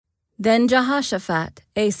Then Jehoshaphat,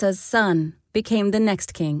 Asa's son, became the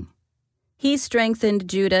next king. He strengthened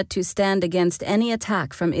Judah to stand against any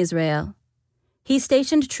attack from Israel. He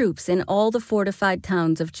stationed troops in all the fortified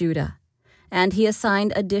towns of Judah, and he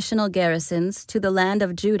assigned additional garrisons to the land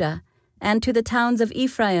of Judah and to the towns of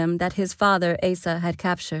Ephraim that his father Asa had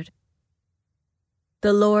captured.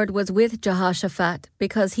 The Lord was with Jehoshaphat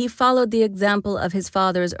because he followed the example of his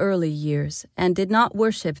father's early years and did not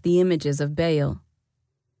worship the images of Baal.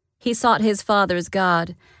 He sought his father's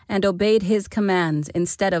God and obeyed his commands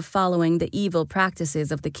instead of following the evil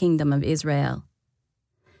practices of the kingdom of Israel.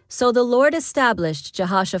 So the Lord established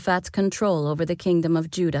Jehoshaphat's control over the kingdom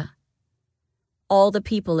of Judah. All the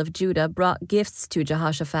people of Judah brought gifts to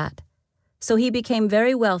Jehoshaphat, so he became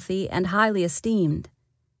very wealthy and highly esteemed.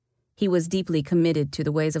 He was deeply committed to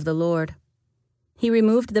the ways of the Lord. He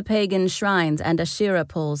removed the pagan shrines and Asherah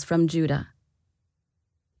poles from Judah.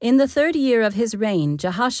 In the 3rd year of his reign,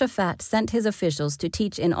 Jehoshaphat sent his officials to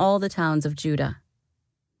teach in all the towns of Judah.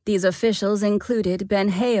 These officials included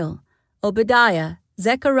Ben-Hail, Obadiah,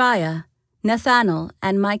 Zechariah, Nethanel,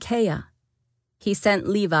 and Micaiah. He sent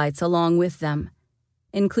Levites along with them,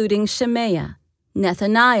 including Shemaiah,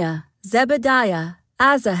 Nethaniah, Zebediah,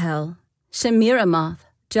 Asahel, Shemiramoth,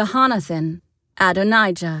 Jehonathan,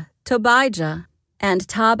 Adonijah, Tobijah, and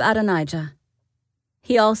Tab-Adonijah.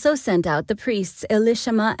 He also sent out the priests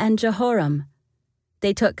Elishama and Jehoram.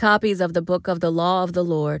 They took copies of the book of the law of the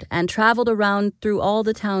Lord and traveled around through all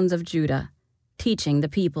the towns of Judah, teaching the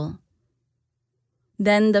people.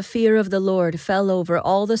 Then the fear of the Lord fell over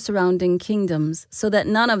all the surrounding kingdoms, so that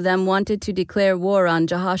none of them wanted to declare war on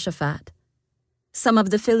Jehoshaphat. Some of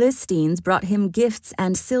the Philistines brought him gifts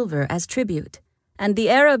and silver as tribute, and the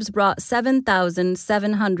Arabs brought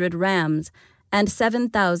 7,700 rams and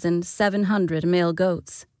 7,700 male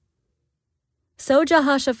goats. So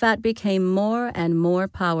Jehoshaphat became more and more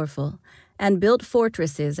powerful and built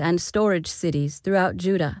fortresses and storage cities throughout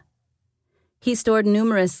Judah. He stored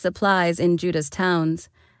numerous supplies in Judah's towns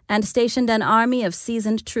and stationed an army of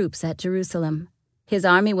seasoned troops at Jerusalem. His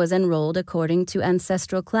army was enrolled according to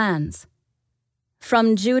ancestral clans.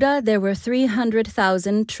 From Judah there were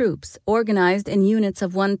 300,000 troops organized in units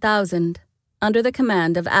of 1,000 under the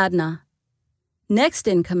command of Adnah. Next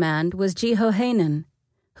in command was Jehohanan,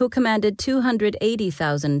 who commanded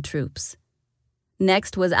 280,000 troops.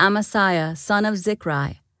 Next was Amasiah, son of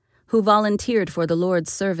Zichri, who volunteered for the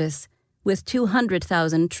Lord's service, with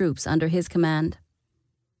 200,000 troops under his command.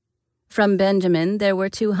 From Benjamin there were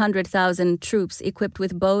 200,000 troops equipped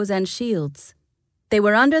with bows and shields. They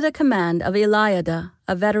were under the command of Eliada,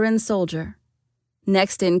 a veteran soldier.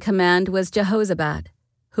 Next in command was Jehozabad,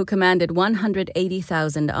 who commanded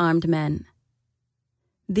 180,000 armed men.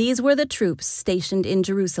 These were the troops stationed in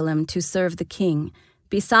Jerusalem to serve the king,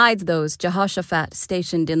 besides those Jehoshaphat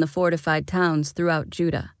stationed in the fortified towns throughout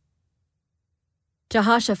Judah.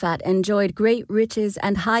 Jehoshaphat enjoyed great riches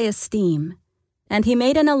and high esteem, and he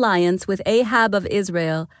made an alliance with Ahab of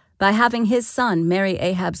Israel by having his son marry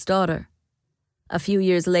Ahab's daughter. A few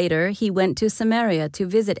years later, he went to Samaria to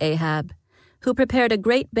visit Ahab, who prepared a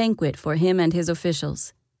great banquet for him and his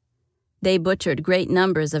officials. They butchered great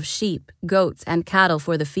numbers of sheep, goats, and cattle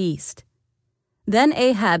for the feast. Then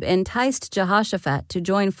Ahab enticed Jehoshaphat to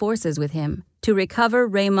join forces with him to recover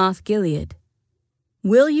Ramoth-Gilead.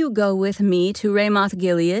 "Will you go with me to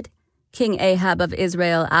Ramoth-Gilead?" King Ahab of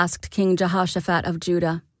Israel asked King Jehoshaphat of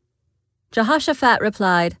Judah. Jehoshaphat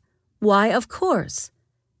replied, "Why, of course.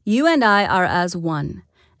 You and I are as one,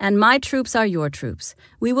 and my troops are your troops.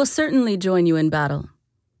 We will certainly join you in battle."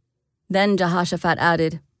 Then Jehoshaphat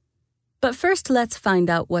added, "But first let's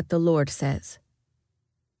find out what the Lord says."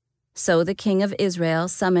 So the king of Israel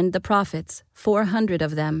summoned the prophets, 400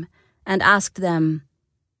 of them, and asked them,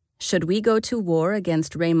 "Should we go to war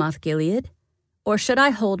against Ramoth-Gilead, or should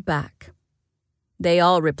I hold back?" They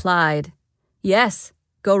all replied, "Yes,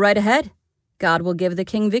 go right ahead. God will give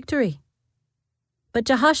the king victory." But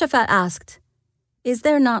Jehoshaphat asked, "Is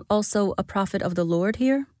there not also a prophet of the Lord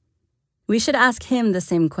here? We should ask him the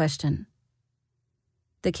same question."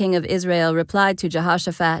 The king of Israel replied to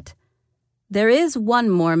Jehoshaphat, "There is one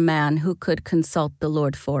more man who could consult the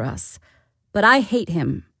Lord for us, but I hate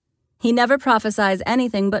him. He never prophesies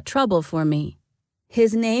anything but trouble for me.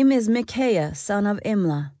 His name is Micaiah, son of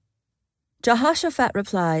Imlah." Jehoshaphat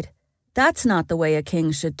replied, "That's not the way a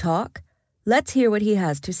king should talk. Let's hear what he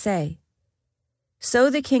has to say."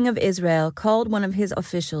 So the king of Israel called one of his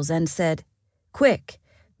officials and said, "Quick,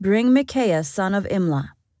 bring Micaiah, son of Imlah."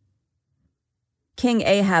 King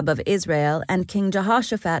Ahab of Israel and King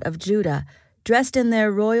Jehoshaphat of Judah, dressed in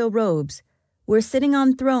their royal robes, were sitting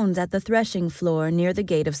on thrones at the threshing floor near the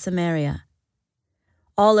gate of Samaria.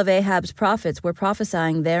 All of Ahab's prophets were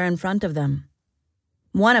prophesying there in front of them.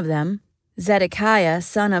 One of them, Zedekiah,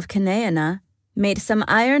 son of Kenaanah, made some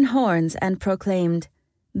iron horns and proclaimed,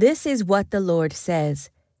 "This is what the Lord says.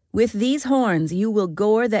 With these horns you will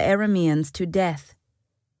gore the Arameans to death."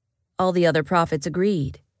 All the other prophets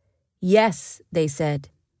agreed. "Yes," they said,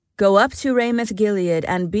 "go up to Ramoth Gilead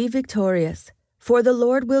and be victorious, for the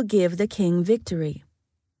Lord will give the king victory."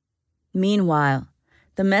 Meanwhile,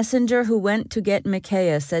 the messenger who went to get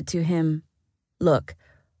Micaiah said to him, "Look,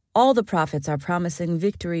 all the prophets are promising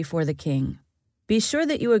victory for the king. Be sure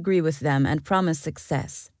that you agree with them and promise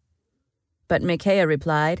success." But Micaiah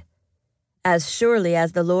replied, "As surely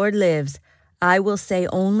as the Lord lives, I will say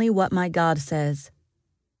only what my God says."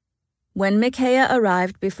 When Micaiah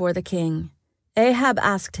arrived before the king, Ahab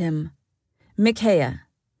asked him, "Micaiah,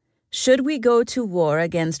 should we go to war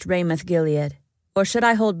against Ramoth Gilead, or should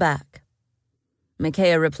I hold back?"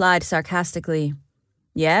 Micaiah replied sarcastically,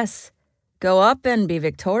 "Yes, go up and be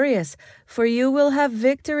victorious, for you will have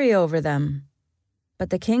victory over them." But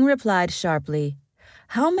the king replied sharply,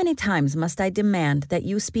 "How many times must I demand that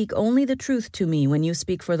you speak only the truth to me when you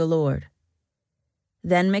speak for the Lord?"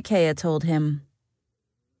 Then Micaiah told him,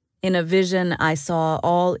 "In a vision I saw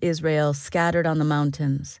all Israel scattered on the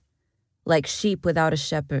mountains, like sheep without a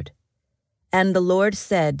shepherd. And the Lord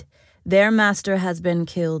said, 'Their master has been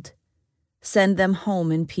killed. Send them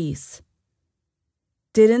home in peace.'"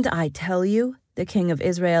 "Didn't I tell you?" the king of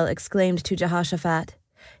Israel exclaimed to Jehoshaphat.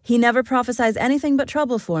 "He never prophesies anything but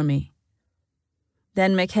trouble for me."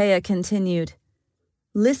 Then Micaiah continued,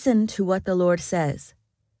 "Listen to what the Lord says.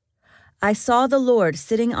 I saw the Lord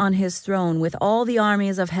sitting on his throne with all the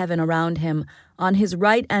armies of heaven around him, on his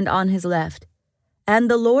right and on his left. And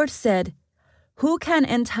the Lord said, 'Who can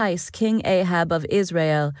entice King Ahab of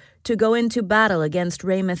Israel to go into battle against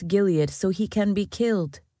Ramoth Gilead so he can be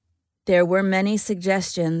killed?' There were many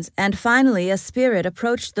suggestions, and finally a spirit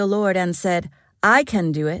approached the Lord and said, 'I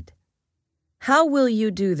can do it.' 'How will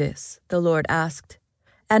you do this?' the Lord asked.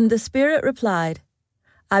 And the spirit replied,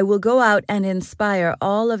 'I will go out and inspire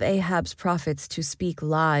all of Ahab's prophets to speak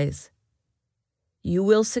lies.' 'You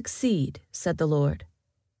will succeed,' said the Lord.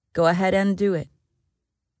 'Go ahead and do it.'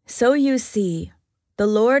 So you see, the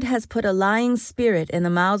Lord has put a lying spirit in the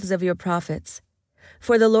mouths of your prophets,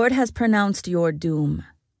 for the Lord has pronounced your doom."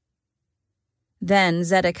 Then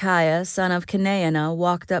Zedekiah, son of Kenaanah,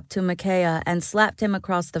 walked up to Micaiah and slapped him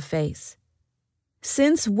across the face.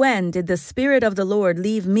 "Since when did the Spirit of the Lord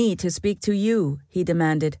leave me to speak to you?" he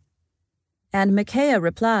demanded. And Micaiah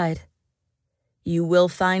replied, "You will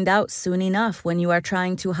find out soon enough when you are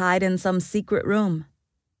trying to hide in some secret room."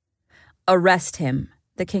 "Arrest him,"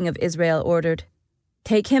 the king of Israel ordered.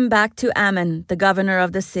 "Take him back to Ammon, the governor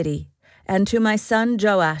of the city, and to my son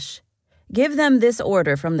Joash. Give them this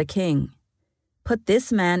order from the king. Put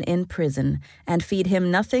this man in prison, and feed him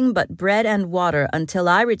nothing but bread and water until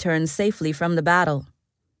I return safely from the battle."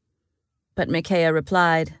 But Micaiah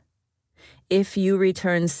replied, "If you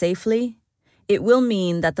return safely, it will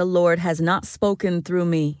mean that the Lord has not spoken through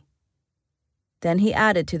me." Then he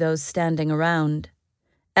added to those standing around,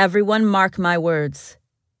 "Everyone mark my words."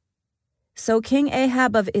 So King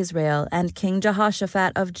Ahab of Israel and King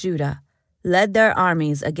Jehoshaphat of Judah led their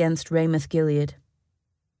armies against Ramoth Gilead.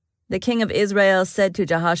 The king of Israel said to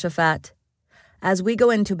Jehoshaphat, "As we go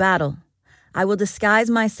into battle, I will disguise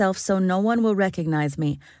myself so no one will recognize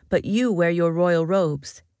me, but you wear your royal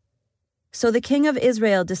robes." So the king of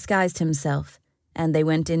Israel disguised himself, and they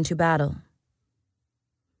went into battle.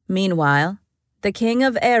 Meanwhile, the king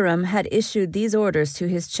of Aram had issued these orders to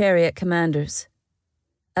his chariot commanders: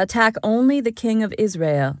 "Attack only the king of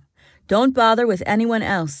Israel. Don't bother with anyone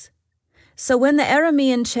else." So when the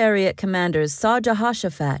Aramean chariot commanders saw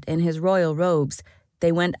Jehoshaphat in his royal robes,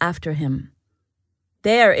 they went after him.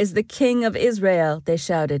 "There is the king of Israel," they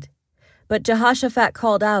shouted. But Jehoshaphat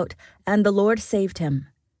called out, and the Lord saved him.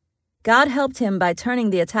 God helped him by turning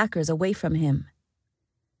the attackers away from him.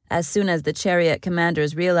 As soon as the chariot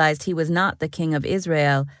commanders realized he was not the king of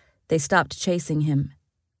Israel, they stopped chasing him.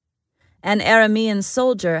 An Aramean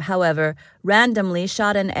soldier, however, randomly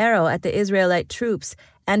shot an arrow at the Israelite troops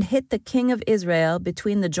and hit the king of Israel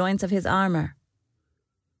between the joints of his armor.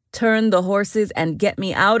 "Turn the horses and get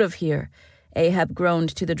me out of here," Ahab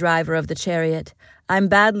groaned to the driver of the chariot. "I'm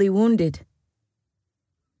badly wounded."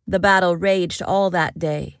 The battle raged all that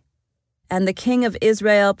day, and the king of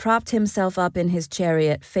Israel propped himself up in his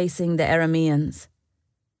chariot facing the Arameans.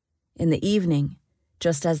 In the evening,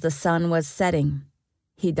 just as the sun was setting,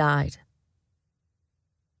 he died.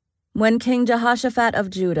 When King Jehoshaphat of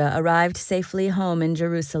Judah arrived safely home in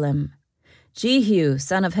Jerusalem, Jehu,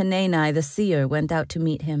 son of Hanani the seer, went out to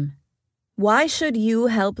meet him. "Why should you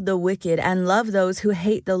help the wicked and love those who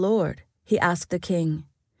hate the Lord?" he asked the king.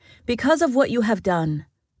 "Because of what you have done,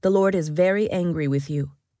 the Lord is very angry with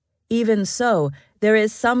you. Even so, there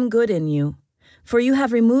is some good in you, for you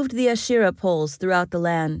have removed the Asherah poles throughout the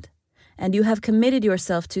land, and you have committed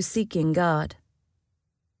yourself to seeking God."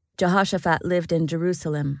 Jehoshaphat lived in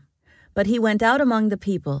Jerusalem, but he went out among the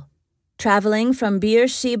people, traveling from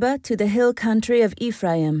Beersheba to the hill country of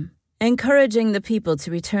Ephraim, encouraging the people to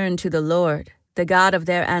return to the Lord, the God of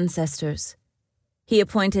their ancestors. He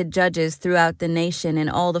appointed judges throughout the nation in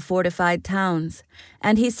all the fortified towns,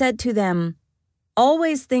 and he said to them,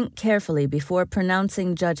 "Always think carefully before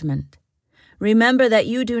pronouncing judgment. Remember that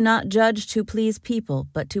you do not judge to please people,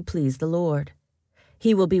 but to please the Lord.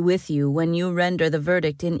 He will be with you when you render the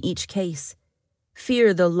verdict in each case.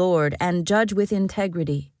 Fear the Lord and judge with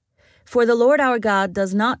integrity. For the Lord our God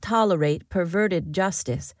does not tolerate perverted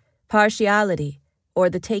justice, partiality, or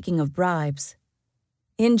the taking of bribes."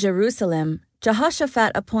 In Jerusalem,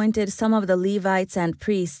 Jehoshaphat appointed some of the Levites and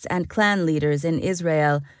priests and clan leaders in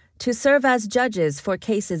Israel to serve as judges for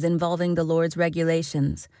cases involving the Lord's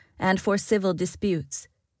regulations and for civil disputes.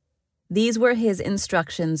 These were his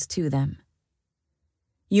instructions to them.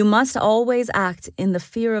 "You must always act in the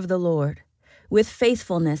fear of the Lord, with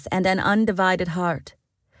faithfulness and an undivided heart.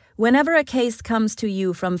 Whenever a case comes to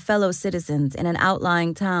you from fellow citizens in an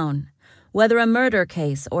outlying town, whether a murder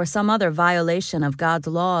case or some other violation of God's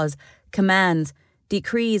laws, commands,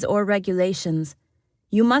 decrees, or regulations,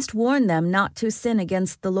 you must warn them not to sin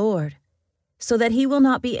against the Lord, so that he will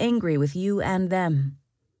not be angry with you and them.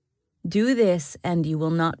 Do this, and you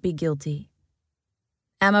will not be guilty.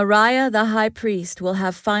 Amariah the high priest will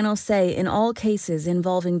have final say in all cases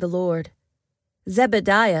involving the Lord.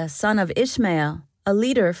 Zebediah, son of Ishmael, a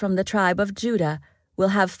leader from the tribe of Judah, will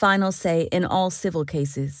have final say in all civil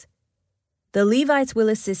cases. The Levites will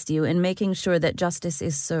assist you in making sure that justice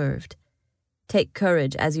is served. Take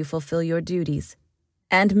courage as you fulfill your duties,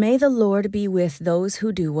 and may the Lord be with those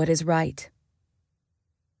who do what is right."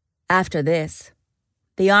 After this,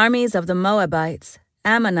 the armies of the Moabites,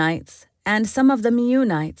 Ammonites, and some of the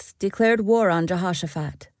Meunites declared war on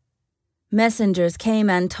Jehoshaphat. Messengers came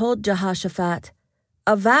and told Jehoshaphat,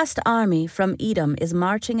 "A vast army from Edom is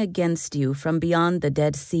marching against you from beyond the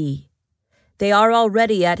Dead Sea. They are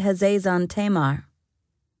already at Hazazon Tamar."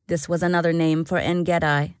 This was another name for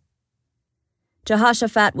En-Gedi.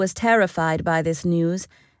 Jehoshaphat was terrified by this news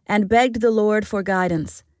and begged the Lord for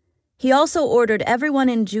guidance. He also ordered everyone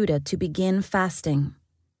in Judah to begin fasting.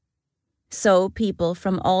 So people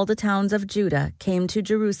from all the towns of Judah came to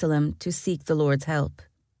Jerusalem to seek the Lord's help.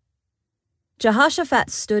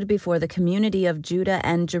 Jehoshaphat stood before the community of Judah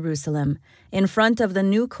and Jerusalem in front of the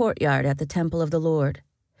new courtyard at the temple of the Lord.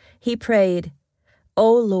 He prayed,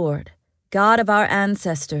 "O Lord, God of our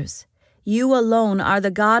ancestors, you alone are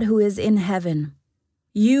the God who is in heaven.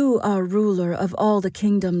 You are ruler of all the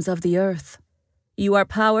kingdoms of the earth. You are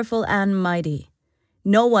powerful and mighty.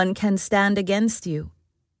 No one can stand against you.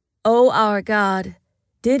 O our God,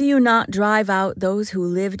 did you not drive out those who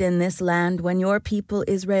lived in this land when your people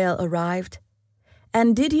Israel arrived?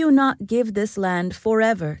 And did you not give this land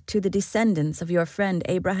forever to the descendants of your friend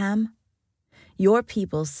Abraham? Your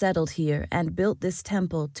people settled here and built this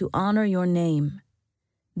temple to honor your name.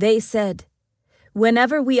 They said,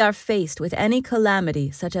 'Whenever we are faced with any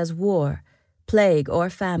calamity such as war, plague, or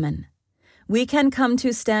famine, we can come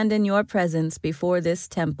to stand in your presence before this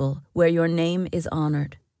temple where your name is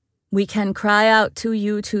honored. We can cry out to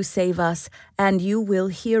you to save us, and you will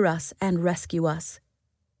hear us and rescue us.'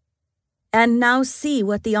 And now see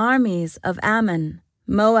what the armies of Ammon,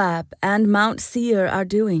 Moab, and Mount Seir are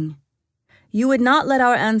doing. You would not let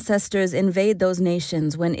our ancestors invade those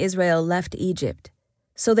nations when Israel left Egypt,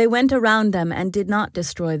 so they went around them and did not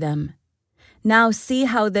destroy them. Now see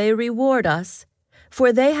how they reward us,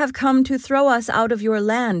 for they have come to throw us out of your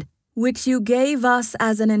land, which you gave us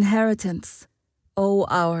as an inheritance. O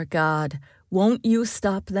our God, won't you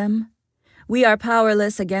stop them? We are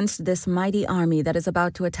powerless against this mighty army that is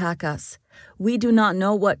about to attack us. We do not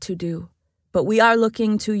know what to do, but we are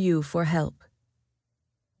looking to you for help."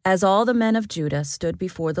 As all the men of Judah stood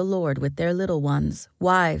before the Lord with their little ones,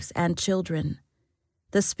 wives, and children,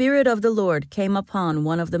 the Spirit of the Lord came upon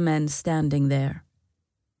one of the men standing there.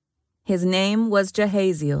 His name was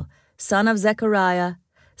Jahaziel, son of Zechariah,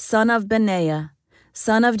 son of Benaiah,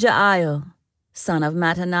 son of Jael, son of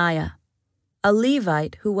Mattaniah, a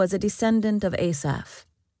Levite who was a descendant of Asaph.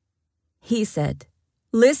 He said,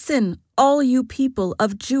 "Listen, all you people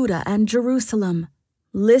of Judah and Jerusalem.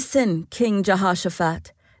 Listen, King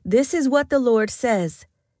Jehoshaphat. This is what the Lord says.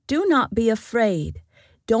 Do not be afraid.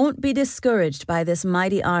 Don't be discouraged by this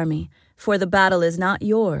mighty army, For the battle is not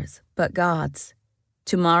yours, but God's.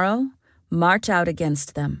 Tomorrow, march out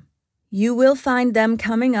against them. You will find them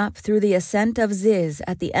coming up through the ascent of Ziz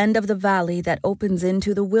at the end of the valley that opens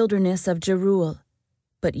into the wilderness of Jeruel.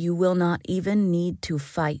 But you will not even need to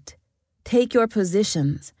fight. Take your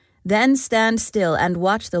positions, then stand still and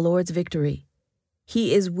watch the Lord's victory.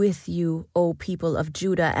 He is with you, O people of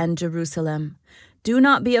Judah and Jerusalem. Do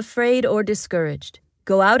not be afraid or discouraged.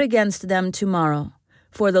 Go out against them tomorrow,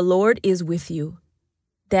 for the Lord is with you.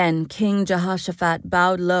 Then King Jehoshaphat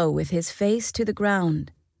bowed low with his face to the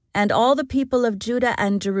ground, and all the people of Judah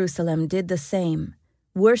and Jerusalem did the same,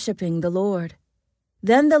 worshiping the Lord.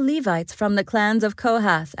 Then the Levites from the clans of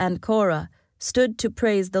Kohath and Korah stood to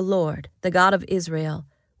praise the Lord, the God of Israel,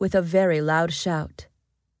 with a very loud shout.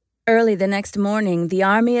 Early the next morning, the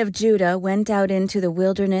army of Judah went out into the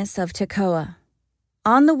wilderness of Tekoa.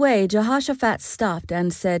 On the way, Jehoshaphat stopped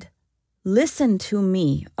and said, "Listen to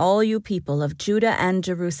me, all you people of Judah and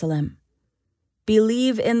Jerusalem.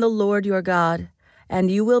 Believe in the Lord your God,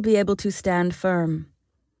 and you will be able to stand firm.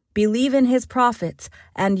 Believe in his prophets,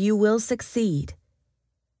 and you will succeed."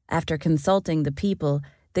 After consulting the people,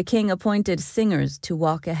 the king appointed singers to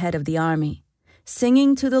walk ahead of the army,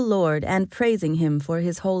 singing to the Lord and praising him for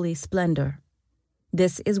his holy splendor.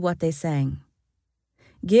 This is what they sang.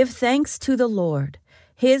 "Give thanks to the Lord.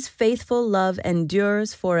 His faithful love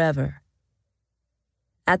endures forever."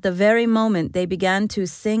 At the very moment they began to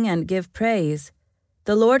sing and give praise,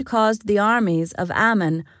 the Lord caused the armies of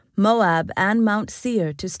Ammon, Moab, and Mount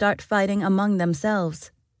Seir to start fighting among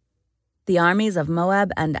themselves. The armies of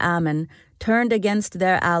Moab and Ammon turned against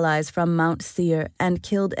their allies from Mount Seir and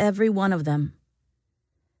killed every one of them.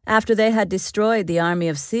 After they had destroyed the army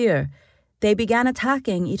of Seir, they began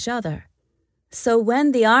attacking each other. So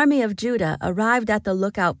when the army of Judah arrived at the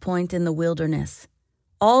lookout point in the wilderness,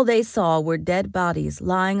 all they saw were dead bodies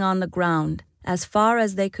lying on the ground as far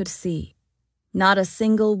as they could see. Not a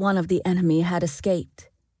single one of the enemy had escaped.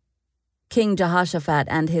 King Jehoshaphat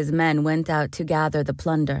and his men went out to gather the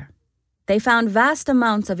plunder. They found vast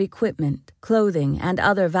amounts of equipment, clothing, and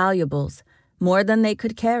other valuables, more than they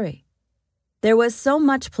could carry. There was so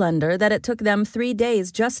much plunder that it took them 3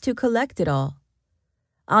 days just to collect it all.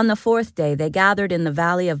 On the 4th day they gathered in the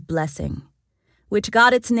Valley of Blessing, which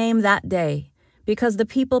got its name that day because the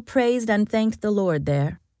people praised and thanked the Lord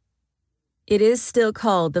there. It is still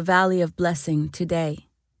called the Valley of Blessing today.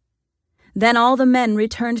 Then all the men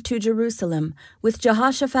returned to Jerusalem, with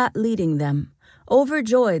Jehoshaphat leading them,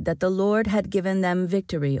 overjoyed that the Lord had given them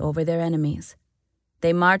victory over their enemies.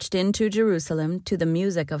 They marched into Jerusalem to the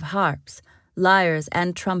music of harps, lyres,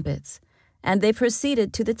 and trumpets, and they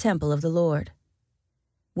proceeded to the temple of the Lord.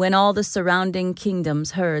 When all the surrounding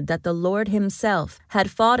kingdoms heard that the Lord himself had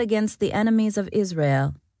fought against the enemies of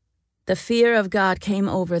Israel, the fear of God came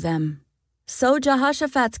over them. So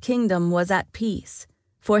Jehoshaphat's kingdom was at peace,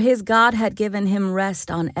 for his God had given him rest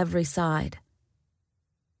on every side.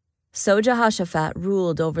 So Jehoshaphat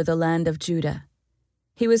ruled over the land of Judah.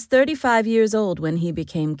 He was 35 years old when he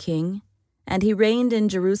became king, and he reigned in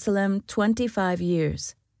Jerusalem 25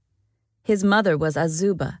 years. His mother was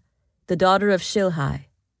Azubah, the daughter of Shilhi.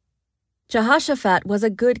 Jehoshaphat was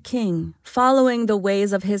a good king, following the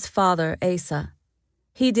ways of his father Asa.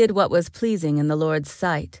 He did what was pleasing in the Lord's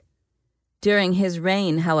sight. During his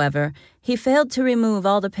reign, however, he failed to remove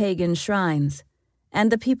all the pagan shrines, and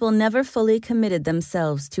the people never fully committed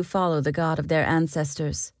themselves to follow the God of their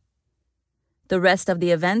ancestors. The rest of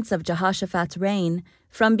the events of Jehoshaphat's reign,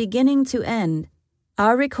 from beginning to end,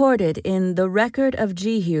 are recorded in the record of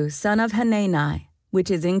Jehu, son of Hanani, which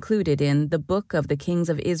is included in the Book of the Kings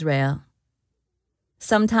of Israel.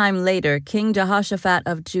 Sometime later, King Jehoshaphat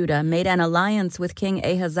of Judah made an alliance with King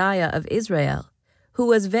Ahaziah of Israel, who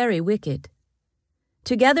was very wicked.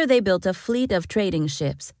 Together they built a fleet of trading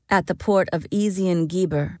ships at the port of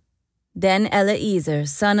Ezion-Geber. Then Eliezer,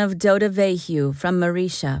 son of Dodavehu from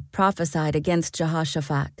Marisha, prophesied against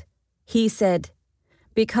Jehoshaphat. He said,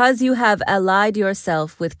 "Because you have allied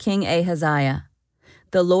yourself with King Ahaziah,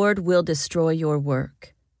 the Lord will destroy your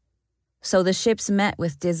work." So the ships met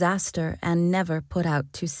with disaster and never put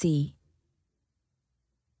out to sea.